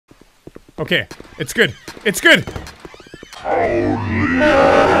Okay, it's good. It's good! Only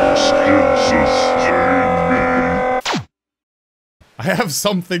eggs can sustain me. I have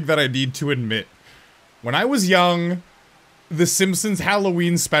something that I need to admit. When I was young, the Simpsons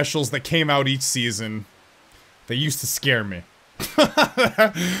Halloween specials that came out each season, they used to scare me.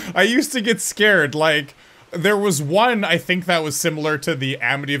 I used to get scared, like, there was one, I think that was similar to the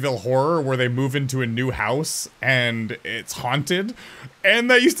Amityville Horror, where they move into a new house, and it's haunted,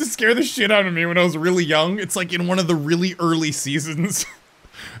 and that used to scare the shit out of me when I was really young. It's like in one of the really early seasons.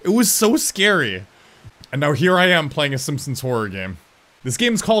 It was so scary. And now here I am playing a Simpsons horror game. This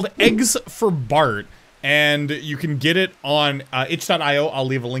game's called Eggs for Bart, and you can get it on itch.io. I'll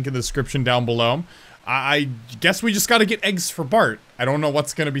leave a link in the description down below. I guess we just gotta get eggs for Bart. I don't know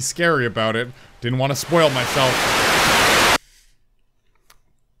what's gonna be scary about it. Didn't want to spoil myself.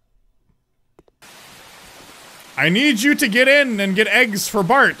 I need you to get in and get eggs for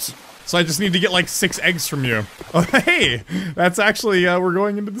Bart. So I just need to get like 6 eggs from you. Oh, hey, that's actually, we're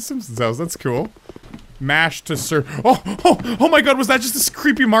going into the Simpsons house. That's cool. Mash to serve. Oh my god, was that just this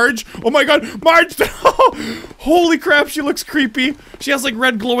creepy Marge? Oh my god, Marge! Holy crap, she looks creepy. She has like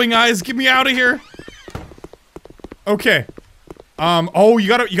red glowing eyes. Get me out of here. Okay. Oh, you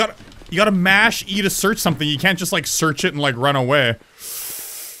gotta mash E to search something. You can't just like search it and like run away.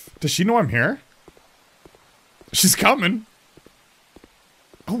 Does she know I'm here? She's coming.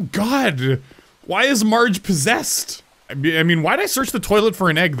 Oh god. Why is Marge possessed? I mean, why'd I search the toilet for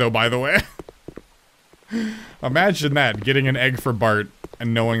an egg though, by the way? Imagine that, getting an egg for Bart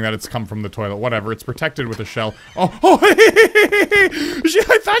and knowing that it's come from the toilet. Whatever, it's protected with a shell. Oh,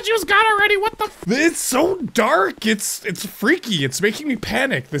 I thought she was gone already. What the f— It's so dark. It's freaky. It's making me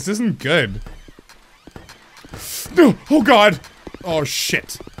panic. This isn't good. No, oh god. Oh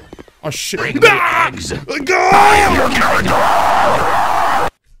shit. Oh shit. Bring me eggs.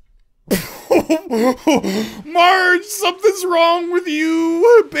 Marge, something's wrong with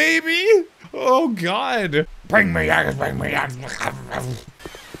you, baby. Oh god. Bring me eggs, bring me eggs.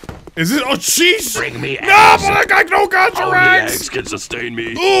 Is it? Oh jeez! Bring me eggs. No, but I got no gods or Only eggs! eggs can sustain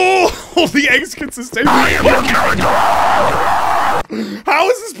me. Oh, the eggs can sustain me. I am your character. How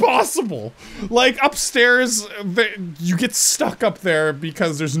is this possible? Like, upstairs, you get stuck up there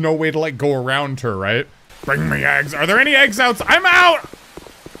because there's no way to, like, go around her, right? Bring me eggs. Are there any eggs out? I'm out!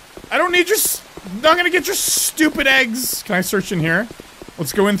 I don't need your not gonna get your stupid eggs. Can I search in here?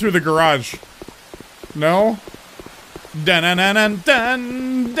 Let's go in through the garage. No?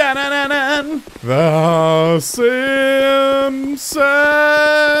 Dun-dun-dun-dun-dun, dun-dun-dun-dun. The Simpsons.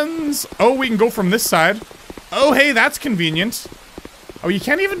 Oh, we can go from this side. Oh, hey, that's convenient. Oh, you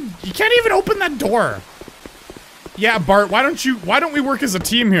can't even open that door. Yeah, Bart, why don't we work as a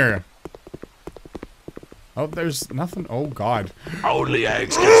team here? Oh, there's nothing. Oh, God. Only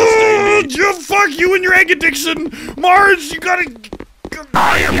eggs can sustain me. You fuck you and your egg addiction! Marge, you gotta...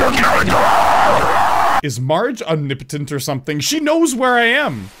 I am your character. Is Marge omnipotent or something? She knows where I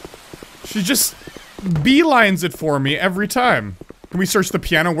am. She just beelines it for me every time. Can we search the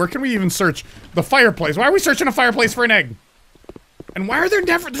piano? Where can we even search the fireplace? Why are we searching a fireplace for an egg? And why are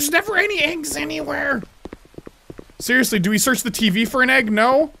there's never any eggs anywhere? Seriously, do we search the TV for an egg?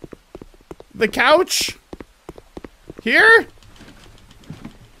 No? The couch? Here?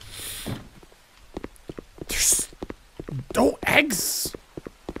 There's no eggs.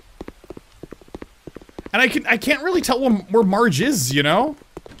 And I can't really tell where Marge is, you know?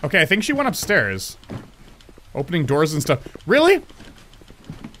 Okay, I think she went upstairs. Opening doors and stuff. Really?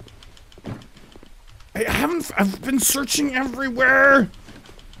 I've been searching everywhere.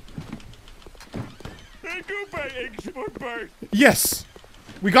 I go buy eggs for Bart. Yes.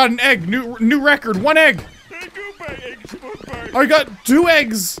 We got an egg. New record. 1 egg. I go buy eggs for Bart. I got 2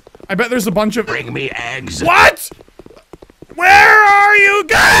 eggs. I bet there's a bunch of— Bring me eggs. What? Where are you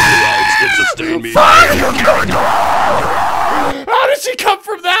guys? Eggs can sustain me. Fuck! How did she come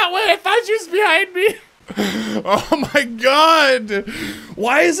from that way? I thought she was behind me. Oh my god.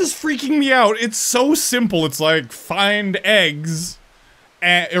 Why is this freaking me out? It's so simple. It's like, find eggs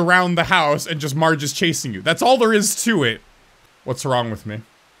around the house and just Marge is chasing you. That's all there is to it. What's wrong with me?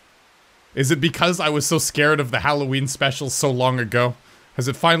 Is it because I was so scared of the Halloween specials so long ago? Has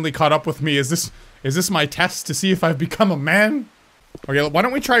it finally caught up with me? Is this my test to see if I've become a man? Okay, why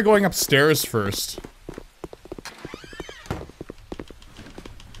don't we try going upstairs first?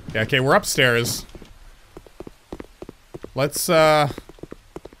 Yeah, okay, we're upstairs. Let's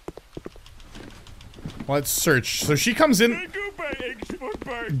search. So she comes in.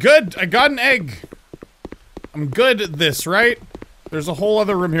 Good, I got an egg. I'm good at this, right? There's a whole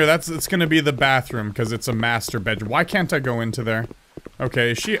other room here. It's gonna be the bathroom because it's a master bedroom. Why can't I go into there?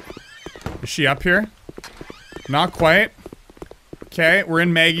 Okay, Is she up here? Not quite. Okay, we're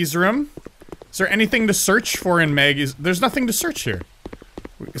in Maggie's room. Is there anything to search for in Maggie's? There's nothing to search here.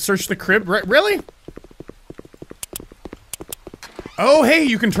 We can search the crib. Really? Oh, hey,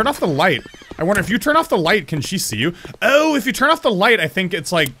 you can turn off the light. I wonder if you turn off the light, can she see you? Oh, if you turn off the light, I think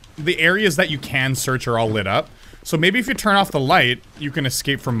it's like the areas that you can search are all lit up. So maybe if you turn off the light, you can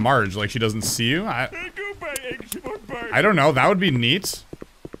escape from Marge, like she doesn't see you. I don't know, that would be neat.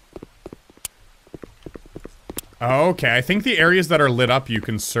 Okay, I think the areas that are lit up you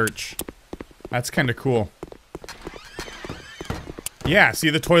can search. That's kind of cool. Yeah,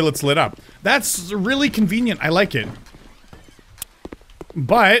 see the toilet's lit up. That's really convenient, I like it.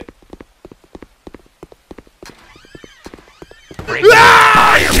 But...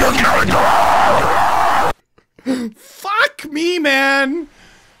 Fuck me, man!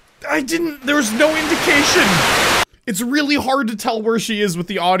 There was no indication! It's really hard to tell where she is with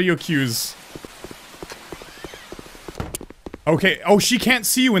the audio cues. Okay, oh, she can't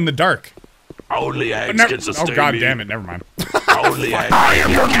see you in the dark. Only eggs can sustain me. Oh, god damn it, never mind. Only eggs. I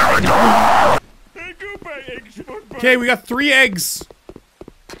am your character. Okay, we got 3 eggs.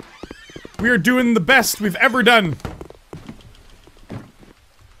 We are doing the best we've ever done.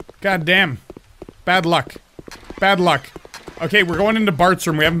 God damn. Bad luck. Bad luck. Okay, we're going into Bart's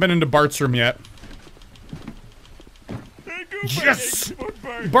room. We haven't been into Bart's room yet. Yes!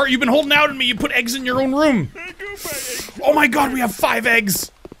 Bart, you've been holding out on me. You put eggs in your own room. Oh my god, we have 5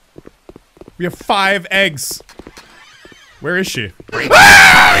 eggs. We have 5 eggs. Where is she?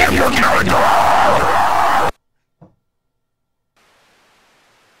 I am your character.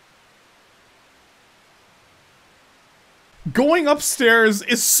 Going upstairs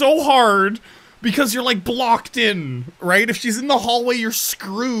is so hard because you're like blocked in, right? If she's in the hallway, you're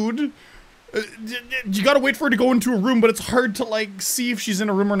screwed. You gotta wait for her to go into a room, but it's hard to like see if she's in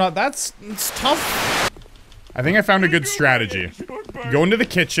a room or not. It's tough. I think I found a good strategy. Go into the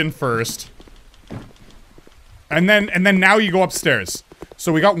kitchen first. And then now you go upstairs.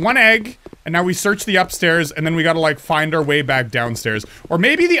 So we got 1 egg, and now we search the upstairs, and then we gotta like find our way back downstairs. Or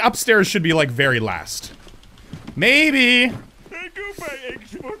maybe the upstairs should be like very last. Maybe.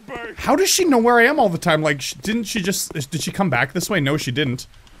 How does she know where I am all the time? Like, did she come back this way? No, she didn't.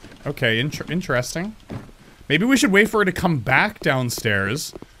 Okay, interesting. Maybe we should wait for her to come back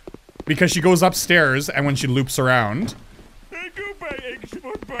downstairs. Because she goes upstairs, and when she loops around.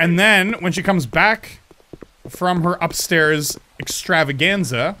 And then, when she comes back from her upstairs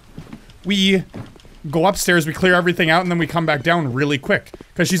extravaganza, we go upstairs, we clear everything out, and then we come back down really quick.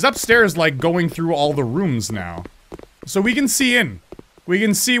 Because she's upstairs, like, going through all the rooms now. So we can see in. We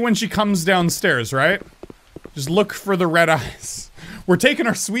can see when she comes downstairs, right? Just look for the red eyes. We're taking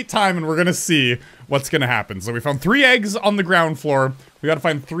our sweet time, and we're gonna see what's gonna happen. So we found 3 eggs on the ground floor. We gotta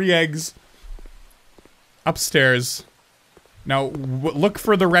find 3 eggs upstairs. Now, look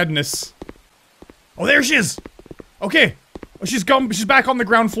for the redness. Oh, there she is! Okay. Oh, she's back on the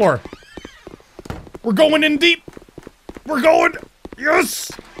ground floor. We're going in deep! We're going!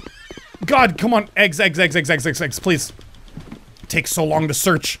 Yes! God, come on. Eggs, please. It takes so long to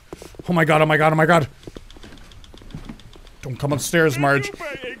search. Oh my god, oh my god, oh my god. Don't come upstairs, Marge.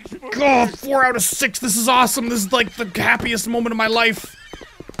 Oh, 4 out of 6. This is awesome. This is like the happiest moment of my life.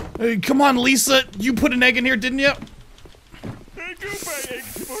 Hey, come on, Lisa. You put an egg in here, didn't you?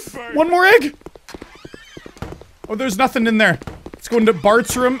 1 more egg? Oh, there's nothing in there. Let's go into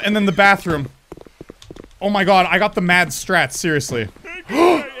Bart's room and then the bathroom. Oh my god, I got the mad strats, seriously.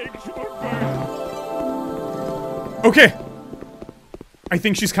 Okay. I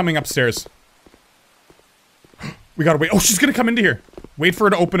think she's coming upstairs. We gotta wait. Oh, she's gonna come into here. Wait for her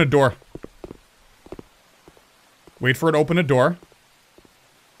to open a door. Wait for her to open a door.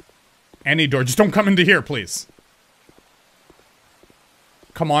 Any door. Just don't come into here, please.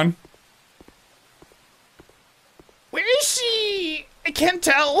 Come on. Where is she? I can't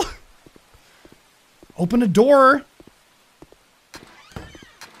tell. Open a door.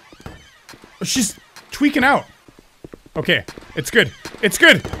 She's tweaking out. Okay, it's good. It's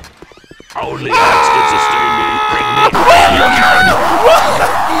good. Only eggs can sustain me.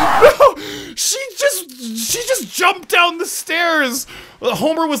 No, she just jumped down the stairs.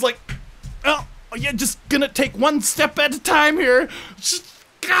 Homer was like, oh yeah, just gonna take 1 step at a time here.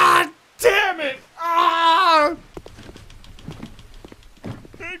 God damn it. Ah.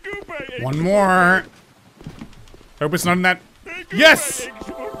 1 more. Hope it's not in that. Yes!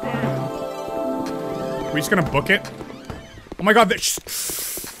 Are we just gonna book it? Oh my god,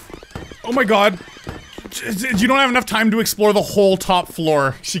 oh my god. You don't have enough time to explore the whole top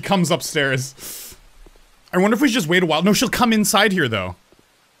floor. She comes upstairs. I wonder if we should just wait a while. No, she'll come inside here, though.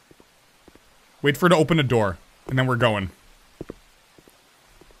 Wait for her to open a door, and then we're going.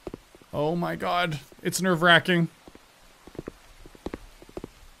 Oh my god. It's nerve-wracking.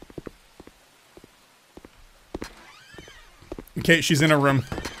 Okay, she's in a room.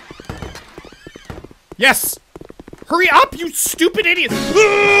 Yes! Hurry up, you stupid idiot!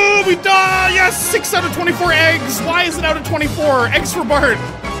 Oh, we die! Yes! 6 out of 24 eggs! Why is it out of 24? Eggs for Bart!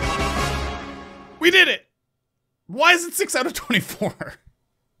 We did it! Why is it 6 out of 24?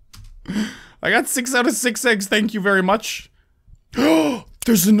 I got 6 out of 6 eggs, thank you very much.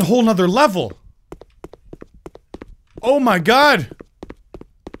 There's a whole nother level! Oh my god!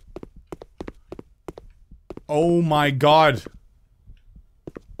 Oh my god.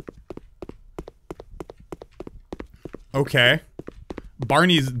 Okay.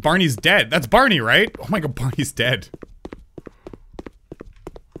 Barney's dead. That's Barney, right? Oh my god, Barney's dead.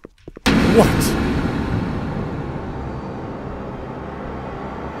 What?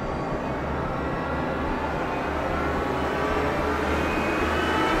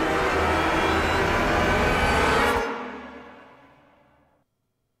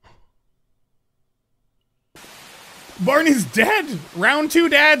 Barney's dead! Round 2,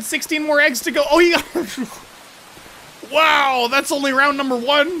 Dad. 16 more eggs to go. Oh, you got... Wow, that's only round number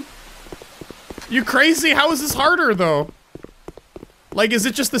 1. You crazy? How is this harder, though? Like, is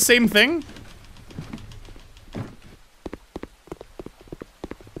it just the same thing?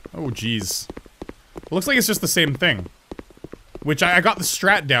 Oh, jeez. Looks like it's just the same thing. Which, I got the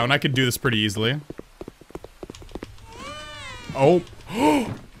strat down. I could do this pretty easily. Oh.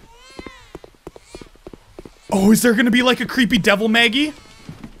 Oh, is there gonna be like a creepy devil Maggie?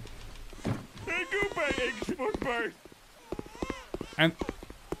 And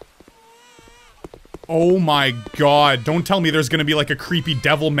oh my god, don't tell me there's gonna be like a creepy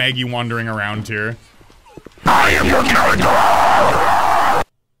devil Maggie wandering around here. I am your character!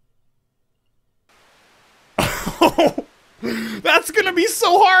 That's gonna be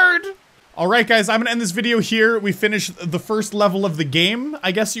so hard! Alright guys, I'm gonna end this video here. We finished the first level of the game,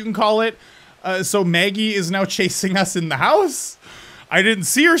 I guess you can call it. So Maggie is now chasing us in the house. I didn't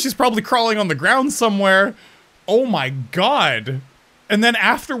see her, she's probably crawling on the ground somewhere. Oh my god. And then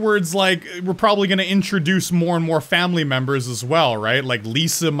afterwards, like, we're probably gonna introduce more and more family members as well, right? Like,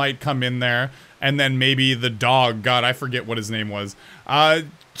 Lisa might come in there, and then maybe the dog. God, I forget what his name was.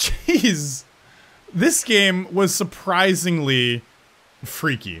 Jeez. This game was surprisingly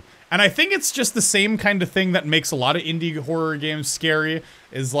freaky. And I think it's just the same kind of thing that makes a lot of indie horror games scary,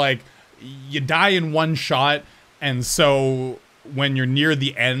 is like, you die in one shot, and so when you're near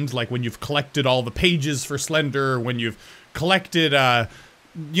the end, like when you've collected all the pages for Slender, when you've collected,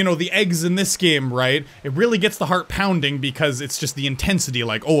 you know, the eggs in this game, right? It really gets the heart pounding because it's just the intensity,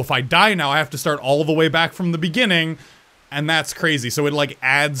 like, oh, if I die now, I have to start all the way back from the beginning, and that's crazy. So it, like,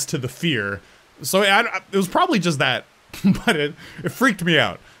 adds to the fear. So it was probably just that, but it freaked me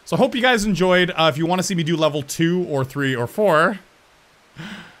out. So I hope you guys enjoyed. If you want to see me do level 2 or 3 or 4,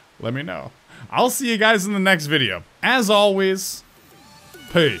 let me know. I'll see you guys in the next video. As always,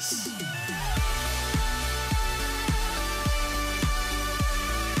 peace.